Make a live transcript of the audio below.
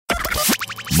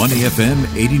Money FM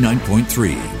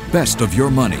 89.3. Best of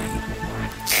your money.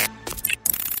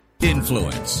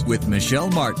 Influence with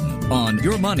Michelle Martin on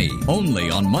Your Money,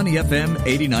 only on Money FM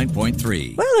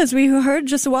 89.3. Well, as we heard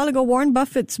just a while ago, Warren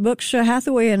Buffett's Berkshire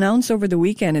Hathaway announced over the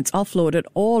weekend it's offloaded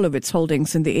all of its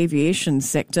holdings in the aviation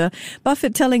sector.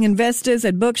 Buffett telling investors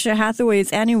at Berkshire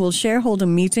Hathaway's annual shareholder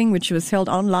meeting, which was held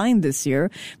online this year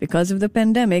because of the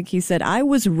pandemic, he said, "I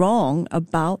was wrong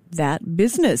about that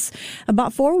business."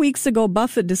 About 4 weeks ago,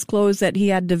 Buffett disclosed that he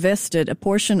had divested a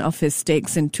portion of his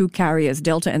stakes in two carriers,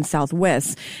 Delta and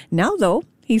Southwest. Now, though,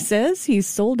 he says he's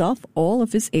sold off all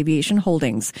of his aviation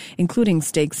holdings, including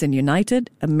stakes in United,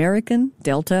 American,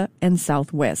 Delta, and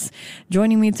Southwest.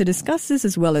 Joining me to discuss this,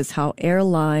 as well as how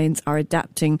airlines are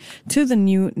adapting to the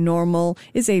new normal,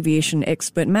 is aviation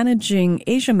expert,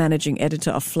 Asia managing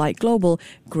editor of Flight Global,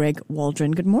 Greg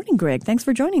Waldron. Good morning, Greg. Thanks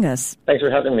for joining us. Thanks for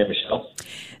having me, Michelle.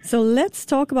 So let's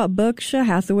talk about Berkshire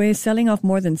Hathaway selling off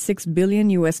more than $6 billion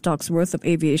U.S. stocks worth of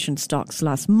aviation stocks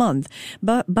last month.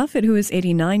 But Buffett, who is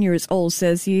 89 years old,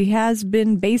 says he has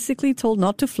been basically told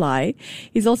not to fly.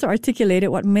 He's also articulated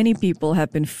what many people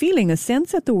have been feeling, a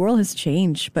sense that the world has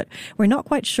changed, but we're not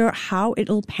quite sure how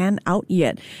it'll pan out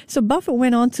yet. So Buffett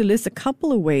went on to list a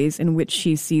couple of ways in which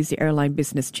he sees the airline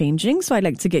business changing. So I'd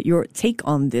like to get your take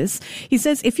on this. He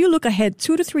says if you look ahead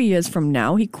 2 to 3 years from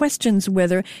now, he questions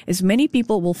whether as many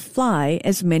people will fly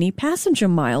as many passenger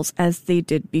miles as they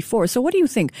did before. So what do you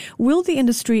think? Will the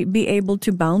industry be able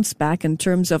to bounce back in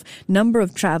terms of number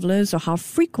of travelers or how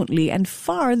frequently and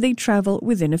far they travel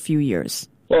within a few years?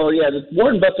 Well, yeah, the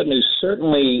Warren Buffett news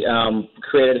certainly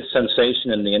created a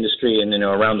sensation in the industry and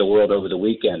around the world over the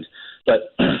weekend.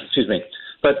 But excuse me.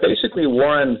 But basically,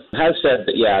 Warren has said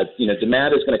that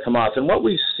demand is going to come off, and what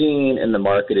we've seen in the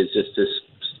market is just this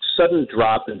sudden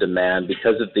drop in demand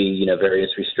because of the various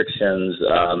restrictions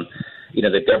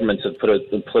the governments have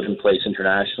put in place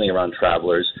internationally around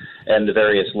travelers and the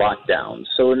various lockdowns.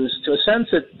 So to a sense,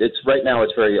 it's right now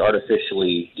it's very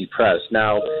artificially depressed.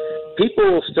 Now, people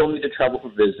will still need to travel for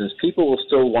business. People will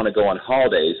still want to go on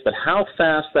holidays, but how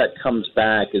fast that comes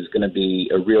back is going to be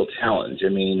a real challenge. I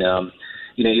mean,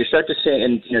 you start to see,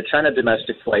 and China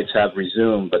domestic flights have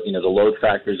resumed, but the load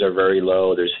factors are very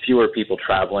low. There's fewer people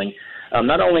traveling.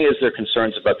 Not only is there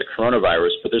concerns about the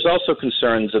coronavirus, but there's also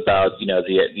concerns about,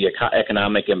 the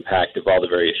economic impact of all the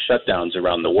various shutdowns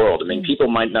around the world. I mean, people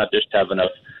might not just have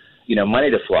enough, money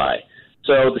to fly.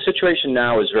 So the situation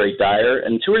now is very dire.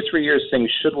 In 2 or 3 years, things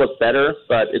should look better,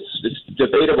 but it's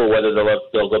debatable whether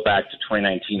they'll go back to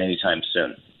 2019 anytime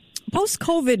soon.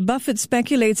 Post-COVID, Buffett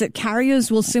speculates that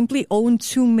carriers will simply own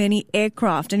too many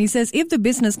aircraft. And he says if the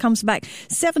business comes back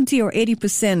 70 or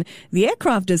 80%, the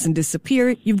aircraft doesn't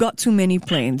disappear. You've got too many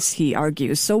planes, he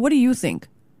argues. So what do you think?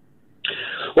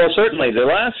 Well, certainly. The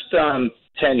last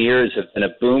 10 years have been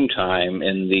a boom time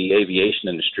in the aviation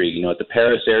industry. At the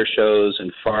Paris air shows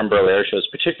and Farnborough air shows,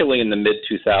 particularly in the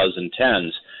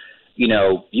mid-2010s,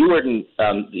 you wouldn't,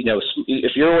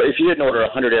 if you didn't order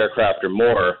 100 aircraft or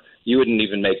more, you wouldn't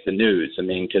even make the news. I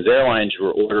mean, because airlines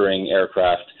were ordering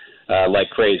aircraft like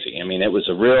crazy. I mean, it was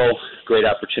a real great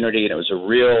opportunity, and it was a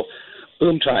real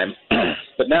boom time.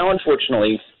 But now,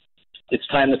 unfortunately, it's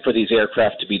time for these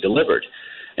aircraft to be delivered.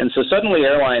 And so suddenly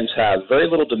airlines have very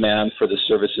little demand for the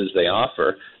services they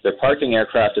offer. They're parking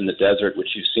aircraft in the desert, which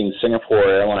you've seen Singapore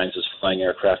Airlines is flying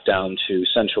aircraft down to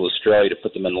Central Australia to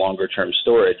put them in longer-term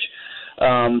storage.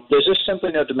 There's just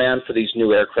simply no demand for these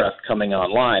new aircraft coming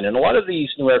online. And a lot of these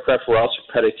new aircraft were also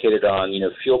predicated on,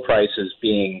 fuel prices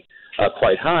being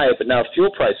quite high, but now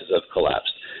fuel prices have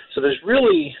collapsed. So there's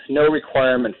really no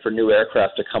requirement for new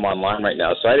aircraft to come online right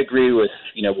now. So I'd agree with,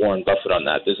 Warren Buffett on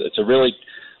that. It's a really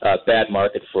bad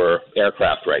market for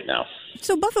aircraft right now.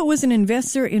 So Buffett was an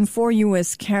investor in 4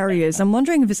 U.S. carriers. I'm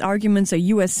wondering if his arguments are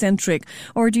U.S.-centric,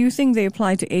 or do you think they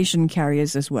apply to Asian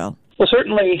carriers as well? Well,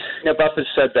 certainly, Buffett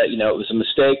said that, it was a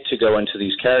mistake to go into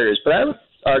these carriers. But I would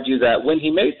argue that when he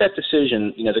made that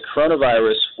decision, the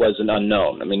coronavirus was an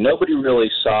unknown. I mean, nobody really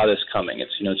saw this coming.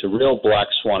 It's a real black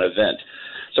swan event.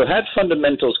 So had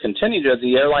fundamentals continued,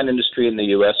 the airline industry in the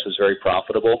U.S. was very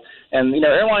profitable. And,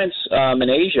 airlines in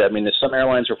Asia, some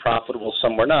airlines were profitable,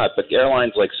 some were not. But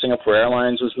airlines like Singapore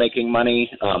Airlines was making money.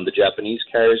 The Japanese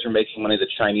carriers were making money. The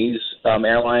Chinese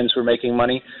airlines were making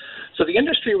money. So the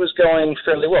industry was going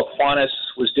fairly well. Qantas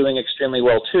was doing extremely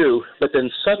well, too. But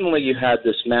then suddenly you had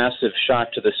this massive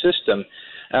shock to the system.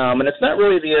 And it's not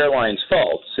really the airline's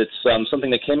fault. It's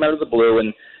something that came out of the blue,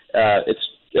 and it's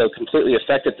completely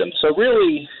affected them. So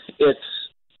really it's,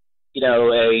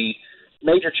 a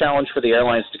major challenge for the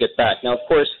airlines to get back. Now, of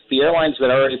course, the airlines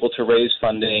that are able to raise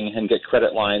funding and get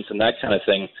credit lines and that kind of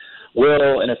thing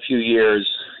will in a few years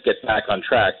get back on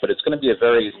track, but it's going to be a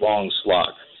very long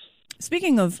slog.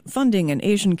 Speaking of funding and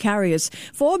Asian carriers,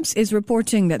 Forbes is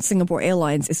reporting that Singapore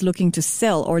Airlines is looking to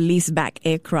sell or lease back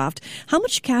aircraft. How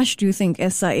much cash do you think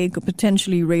SIA could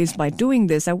potentially raise by doing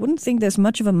this? I wouldn't think there's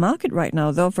much of a market right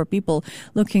now, though, for people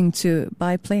looking to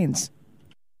buy planes.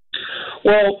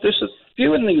 Well, there's a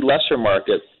few in the lesser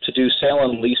market to do sale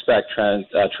and leaseback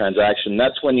transaction.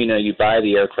 That's when, you buy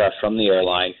the aircraft from the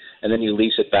airline and then you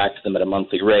lease it back to them at a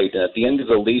monthly rate. And at the end of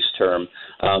the lease term,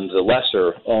 the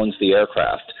lessor owns the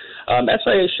aircraft.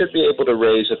 SIA should be able to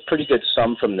raise a pretty good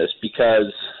sum from this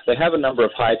because they have a number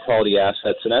of high-quality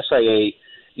assets, and SIA,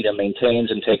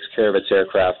 maintains and takes care of its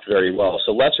aircraft very well.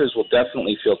 So lessors will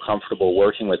definitely feel comfortable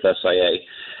working with SIA.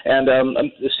 And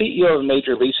the CEO of a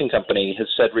major leasing company has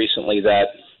said recently that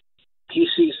he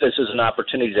sees this as an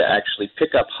opportunity to actually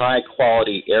pick up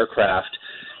high-quality aircraft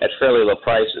at fairly low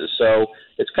prices. So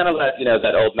it's kind of that,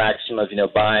 that old maxim of,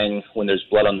 buying when there's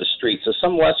blood on the street. So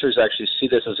some lessors actually see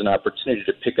this as an opportunity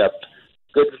to pick up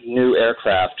good new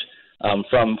aircraft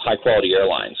from high-quality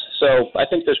airlines. So I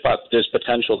think there's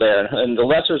potential there. And the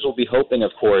lessors will be hoping,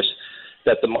 of course,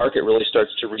 that the market really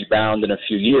starts to rebound in a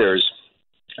few years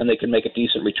and they can make a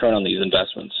decent return on these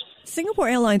investments. Singapore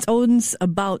Airlines owns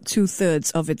about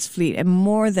 2/3 of its fleet and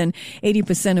more than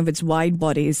 80% of its wide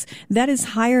bodies. That is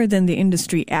higher than the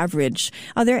industry average.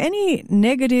 Are there any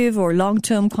negative or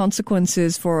long-term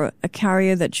consequences for a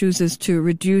carrier that chooses to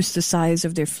reduce the size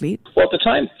of their fleet? Well,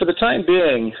 for the time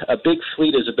being, a big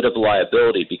fleet is a bit of a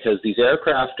liability because these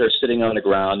aircraft are sitting on the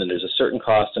ground and there's a certain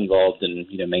cost involved in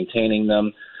maintaining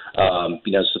them.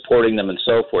 Supporting them and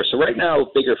so forth. So right now,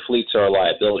 bigger fleets are a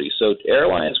liability. So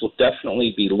airlines will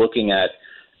definitely be looking at,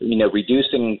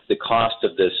 reducing the cost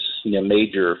of this,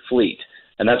 major fleet.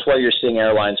 And that's why you're seeing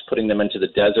airlines putting them into the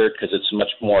desert because it's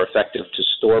much more effective to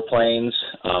store planes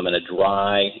in a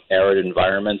dry, arid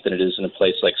environment than it is in a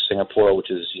place like Singapore,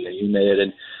 which is, humid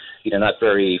and, not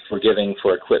very forgiving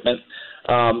for equipment.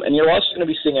 And you're also going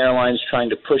to be seeing airlines trying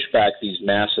to push back these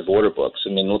massive order books. I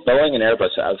mean, Boeing and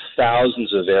Airbus have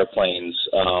thousands of airplanes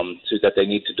that they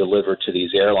need to deliver to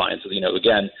these airlines.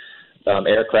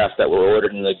 Aircraft that were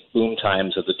ordered in the boom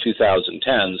times of the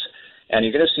 2010s. And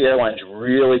you're going to see airlines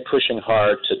really pushing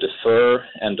hard to defer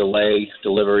and delay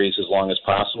deliveries as long as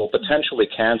possible, potentially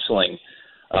canceling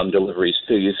deliveries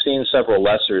too. You've seen several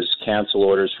lessors cancel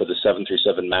orders for the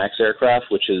 737 MAX aircraft,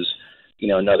 which is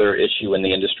another issue in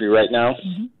the industry right now.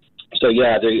 Mm-hmm. So,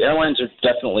 the airlines are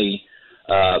definitely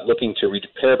looking to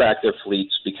repair back their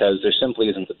fleets because there simply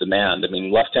isn't the demand. I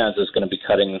mean, Lufthansa is going to be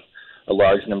cutting a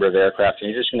large number of aircraft, and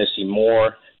you're just going to see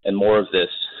more and more of this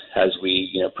as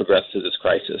we progress through this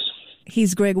crisis.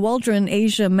 He's Greg Waldron,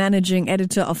 Asia Managing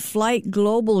Editor of Flight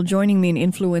Global, joining me in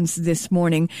Influence this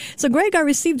morning. So, Greg, I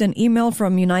received an email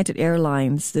from United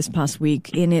Airlines this past week.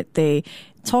 In it, they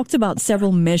talked about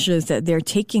several measures that they're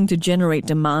taking to generate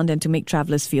demand and to make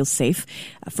travelers feel safe.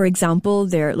 For example,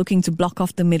 they're looking to block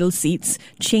off the middle seats,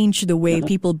 change the way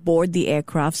people board the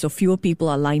aircraft so fewer people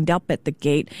are lined up at the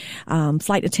gate.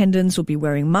 Flight attendants will be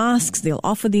wearing masks. They'll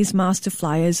offer these masks to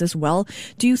flyers as well.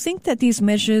 Do you think that these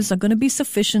measures are going to be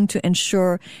sufficient to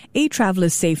ensure a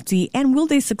traveler's safety, and will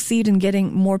they succeed in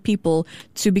getting more people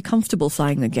to be comfortable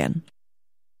flying again?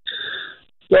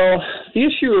 Well, the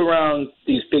issue around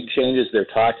these big changes they're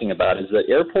talking about is that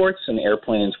airports and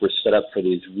airplanes were set up for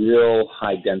these real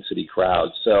high-density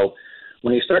crowds. So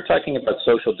when you start talking about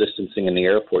social distancing in the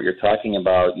airport, you're talking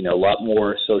about, a lot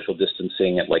more social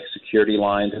distancing at, security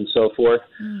lines and so forth.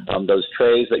 Those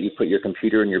trays that you put your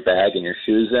computer and your bag and your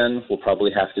shoes in will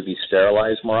probably have to be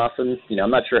sterilized more often. I'm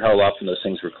not sure how often those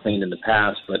things were cleaned in the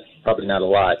past, but probably not a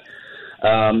lot.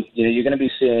 You're going to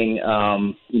be seeing,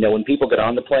 when people get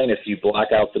on the plane, if you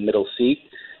block out the middle seat.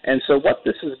 And so what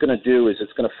this is going to do is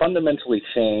it's going to fundamentally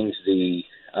change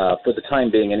for the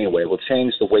time being anyway, will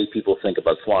change the way people think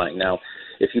about flying. Now,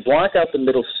 if you block out the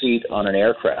middle seat on an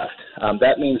aircraft,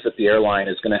 that means that the airline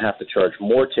is going to have to charge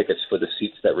more tickets for the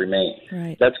seats that remain.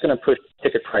 Right. That's going to push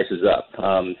ticket prices up.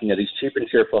 These cheap and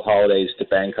cheerful holidays to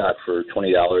Bangkok for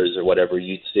 $20 or whatever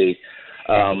you'd see,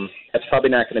 that's probably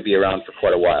not going to be around for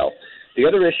quite a while. The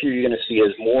other issue you're going to see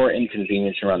is more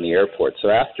inconvenience around the airport. So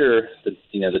after the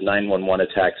 9/11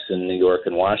 attacks in New York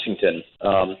and Washington,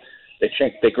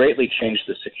 they greatly changed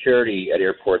the security at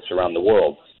airports around the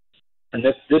world, and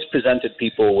this presented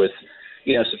people with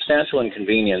substantial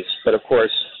inconvenience. But of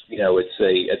course,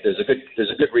 there's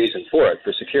a good reason for it,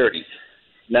 for security.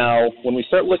 Now, when we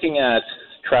start looking at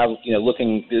travel,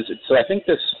 so I think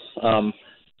this.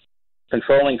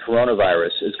 Controlling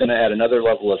coronavirus is going to add another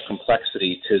level of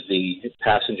complexity to the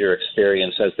passenger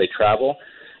experience as they travel.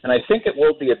 And I think it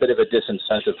will be a bit of a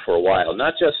disincentive for a while.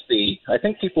 I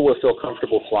think people will feel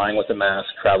comfortable flying with a mask,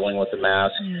 traveling with a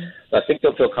mask. I think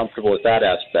they'll feel comfortable with that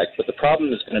aspect. But the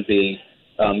problem is going to be,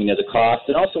 the cost.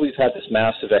 And also we've had this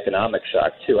massive economic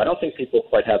shock, too. I don't think people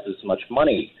quite have as much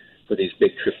money for these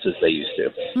big trips as they used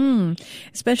to.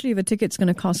 Especially if a ticket's going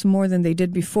to cost more than they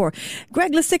did before.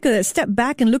 Greg, let's take a step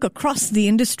back and look across the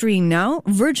industry now.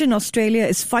 Virgin Australia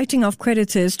is fighting off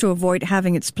creditors to avoid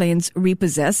having its planes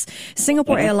repossessed.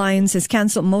 Singapore Airlines has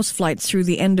cancelled most flights through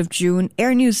the end of June.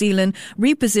 Air New Zealand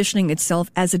repositioning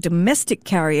itself as a domestic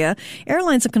carrier.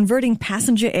 Airlines are converting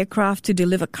passenger aircraft to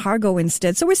deliver cargo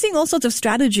instead. So we're seeing all sorts of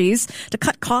strategies to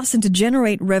cut costs and to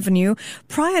generate revenue.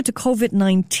 Prior to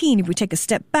COVID-19, if we take a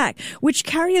step back, which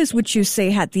carriers would you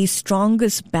say had the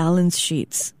strongest balance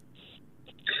sheets?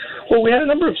 Well, we had a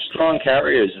number of strong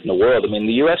carriers in the world. I mean,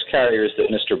 the U.S. carriers that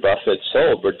Mr. Buffett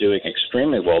sold were doing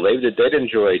extremely well. They'd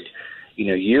enjoyed,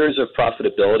 years of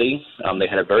profitability. They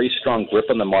had a very strong grip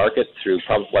on the market through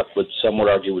probably what some would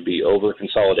argue would be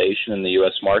over-consolidation in the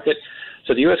U.S. market.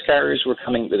 So the U.S. carriers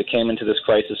that came into this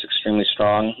crisis extremely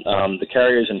strong. The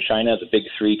carriers in China, the big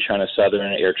three, China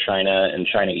Southern, Air China, and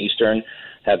China Eastern,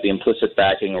 have the implicit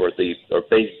backing, or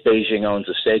Beijing owns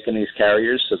a stake in these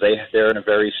carriers, so they're in a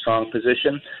very strong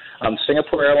position.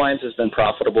 Singapore Airlines has been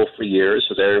profitable for years,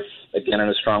 so they're again in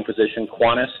a strong position.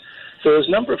 Qantas. So there's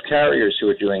a number of carriers who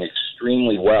are doing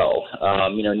extremely well.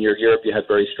 Near Europe you had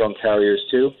very strong carriers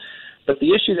too. But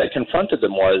the issue that confronted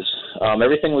them was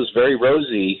everything was very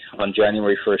rosy on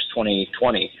January 1st,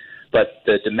 2020. But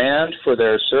the demand for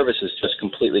their services just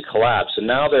completely collapsed. And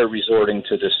now they're resorting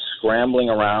to just scrambling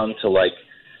around to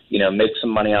make some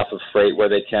money off of freight where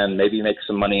they can, maybe make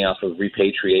some money off of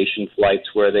repatriation flights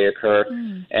where they occur,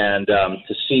 and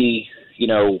to see,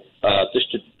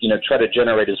 just to, try to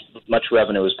generate as much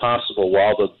revenue as possible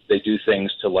while they do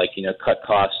things to cut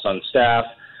costs on staff,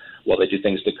 while they do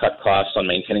things to cut costs on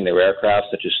maintaining their aircraft,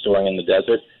 such as storing in the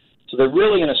desert. So they're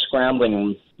really in a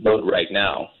scrambling mode right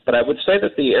now. But I would say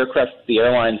that the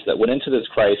airlines that went into this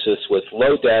crisis with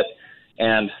low debt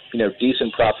and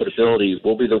decent profitability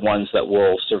will be the ones that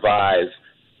will survive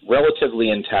relatively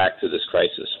intact through this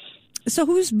crisis. So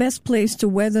who's best placed to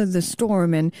weather the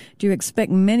storm, and do you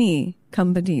expect many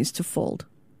companies to fold?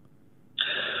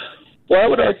 Well, I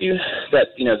would argue that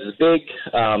the big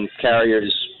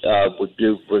carriers would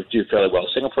do fairly well.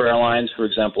 Singapore Airlines, for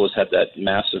example, has had that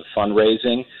massive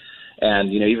fundraising.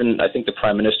 And, even I think the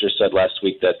Prime Minister said last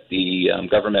week that the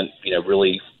government,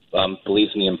 really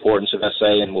believes in the importance of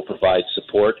SA and will provide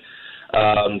support.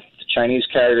 The Chinese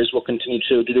carriers will continue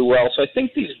to do well. So I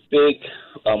think these big,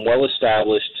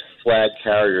 well-established flag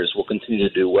carriers will continue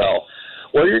to do well.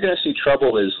 Where you're going to see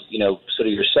trouble is, sort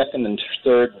of your second and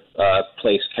third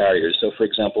place carriers. So, for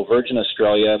example, Virgin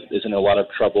Australia is in a lot of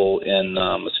trouble in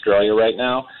Australia right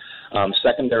now.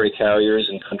 Secondary carriers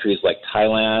in countries like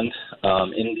Thailand,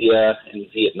 India, and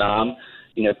Vietnam,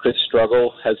 could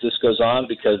struggle as this goes on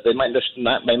because they might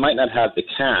not have the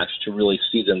cash to really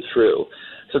see them through.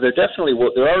 So there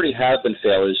already have been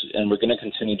failures, and we're going to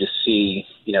continue to see,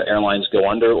 airlines go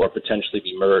under or potentially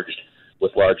be merged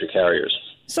with larger carriers.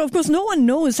 So, of course, no one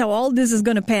knows how all this is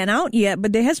going to pan out yet,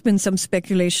 but there has been some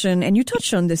speculation, and you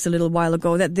touched on this a little while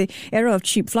ago, that the era of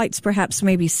cheap flights perhaps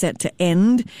may be set to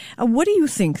end. What do you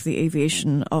think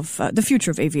the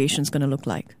future of aviation is going to look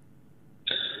like?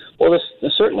 Well,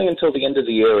 certainly until the end of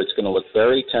the year, it's going to look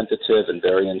very tentative and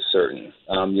very uncertain.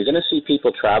 You're going to see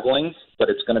people traveling, but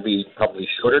it's going to be probably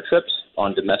shorter trips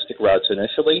on domestic routes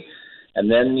initially. And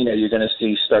then, you're going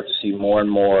to start to see more and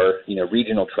more,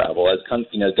 regional travel. As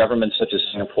governments such as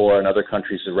Singapore and other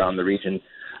countries around the region,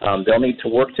 they'll need to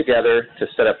work together to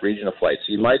set up regional flights.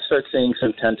 So you might start seeing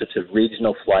some tentative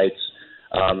regional flights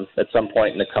at some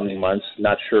point in the coming months.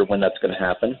 Not sure when that's going to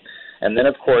happen. And then,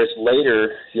 of course,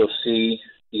 later you'll see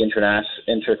the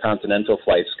intercontinental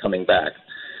flights coming back.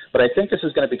 But I think this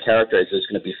is going to be characterized. There's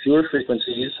going to be fewer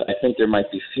frequencies. I think there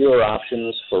might be fewer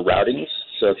options for routings.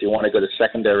 So if you want to go to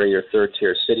secondary or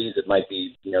third-tier cities, it might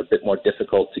be a bit more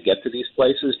difficult to get to these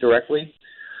places directly.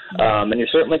 And you're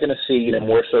certainly going to see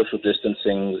more social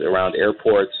distancing around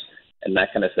airports and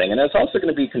that kind of thing. And it's also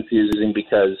going to be confusing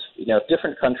because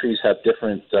different countries have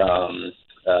different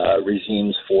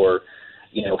regimes for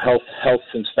health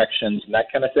inspections and that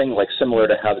kind of thing, like similar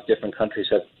to how the different countries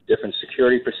have different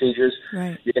security procedures.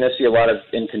 Right. You're going to see a lot of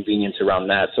inconvenience around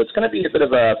that. So it's going to be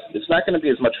it's not going to be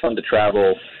as much fun to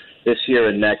travel this year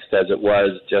and next as it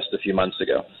was just a few months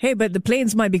ago. Hey, but the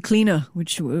planes might be cleaner,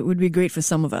 which would be great for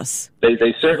some of us.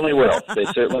 They certainly will. They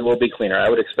certainly will be cleaner. I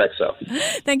would expect so.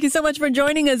 Thank you so much for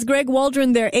joining us. Greg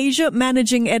Waldron, their Asia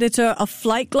Managing Editor of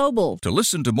Flight Global. To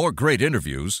listen to more great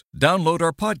interviews, download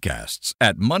our podcasts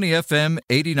at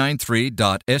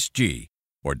moneyfm893.sg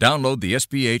or download the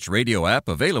SPH radio app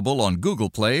available on Google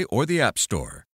Play or the App Store.